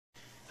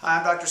Hi,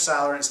 I'm Dr.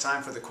 Seiler, and it's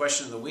time for the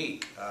question of the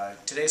week.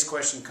 Today's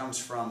question comes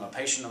from a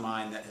patient of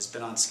mine that has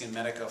been on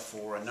SkinMedica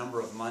for a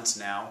number of months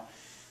now,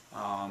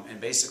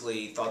 and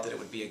basically thought that it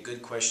would be a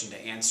good question to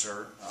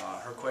answer.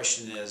 Her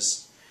question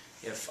is,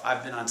 if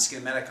I've been on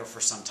SkinMedica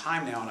for some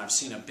time now and I've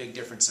seen a big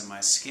difference in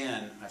my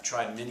skin, I've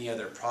tried many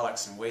other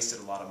products and wasted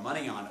a lot of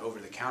money on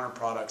over-the-counter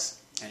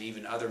products and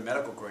even other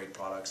medical grade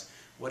products,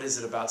 what is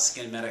it about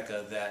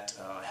SkinMedica that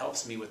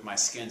helps me with my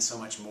skin so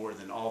much more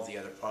than all of the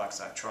other products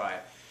I've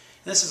tried?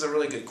 This is a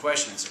really good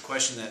question. It's a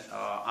question that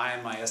I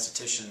and my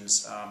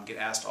estheticians get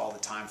asked all the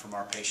time from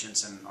our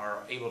patients and are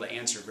able to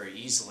answer very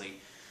easily.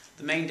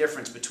 The main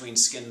difference between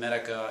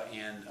SkinMedica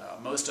and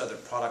most other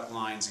product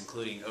lines,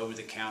 including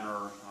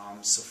over-the-counter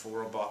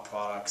Sephora-bought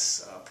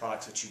products,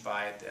 products that you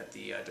buy at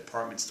the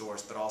department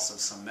stores, but also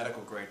some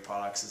medical-grade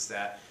products, is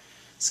that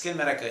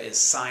SkinMedica is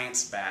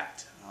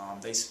science-backed.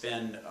 They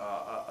spend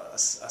a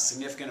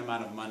significant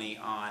amount of money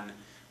on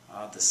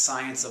the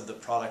science of the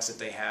products that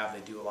they have. They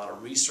do a lot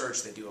of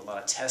research, they do a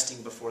lot of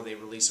testing before they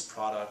release a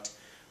product.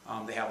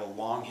 They have a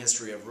long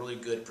history of really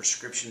good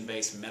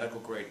prescription-based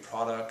medical-grade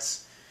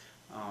products.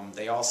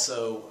 They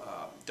also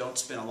don't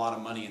spend a lot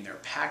of money in their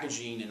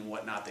packaging and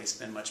whatnot. They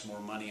spend much more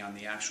money on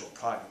the actual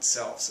product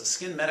itself. So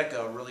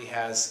SkinMedica really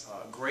has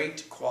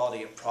great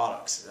quality of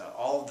products.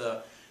 All of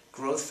the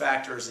growth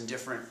factors and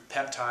different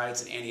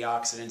peptides and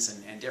antioxidants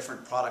and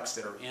different products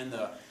that are in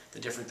the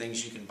different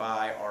things you can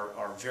buy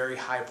are very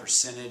high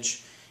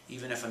percentage.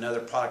 Even if another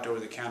product over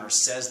the counter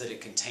says that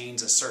it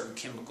contains a certain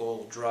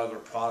chemical, drug, or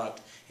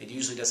product, it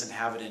usually doesn't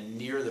have it in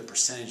near the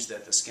percentage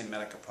that the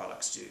SkinMedica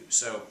products do.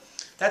 So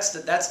that's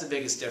the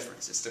biggest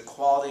difference. It's the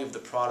quality of the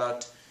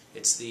product.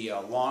 It's the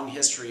long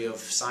history of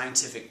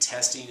scientific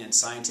testing and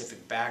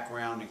scientific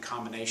background and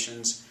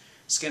combinations.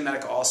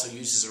 SkinMedica also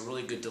uses a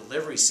really good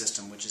delivery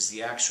system, which is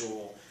the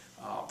actual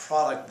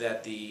product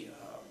that the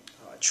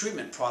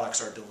treatment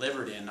products are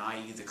delivered in,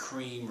 i.e. the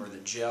cream or the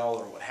gel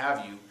or what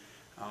have you.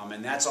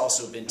 And that's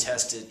also been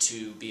tested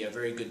to be a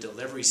very good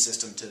delivery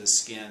system to the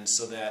skin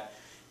so that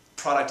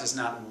product is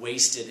not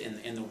wasted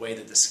in the way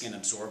that the skin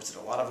absorbs it.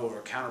 A lot of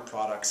over-the-counter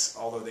products,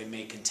 although they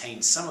may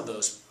contain some of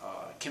those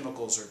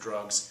chemicals or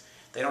drugs,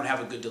 they don't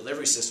have a good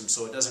delivery system,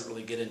 so it doesn't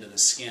really get into the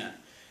skin.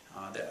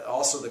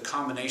 Also, the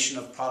combination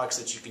of products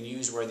that you can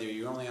use, whether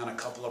you're only on a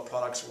couple of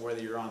products or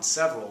whether you're on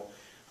several,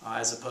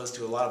 as opposed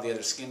to a lot of the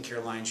other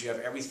skincare lines, you have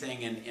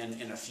everything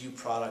in a few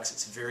products.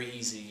 It's very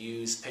easy to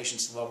use.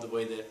 Patients love the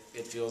way that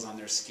it feels on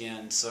their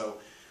skin. So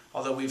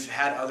although we've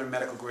had other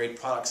medical grade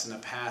products in the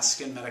past,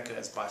 SkinMedica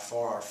is by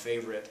far our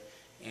favorite,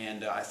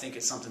 and I think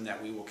it's something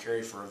that we will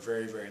carry for a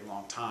very, very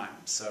long time.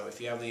 So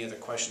if you have any other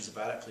questions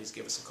about it, please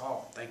give us a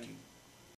call. Thank you.